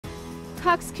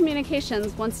Cox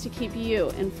Communications wants to keep you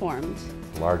informed.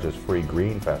 Largest free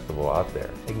green festival out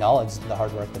there. Acknowledge the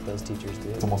hard work that those teachers do.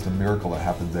 It's almost a miracle that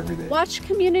happens every day. Watch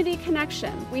Community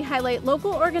Connection. We highlight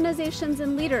local organizations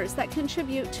and leaders that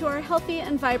contribute to our healthy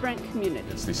and vibrant community.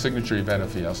 It's the signature event of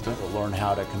Fiesta. We'll learn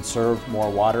how to conserve more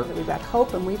water. We've got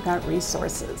hope and we've got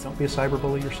resources. Don't be a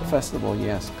cyberbully yourself. Festival,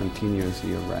 yes, continues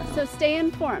year-round. So stay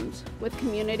informed with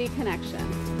Community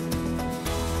Connection.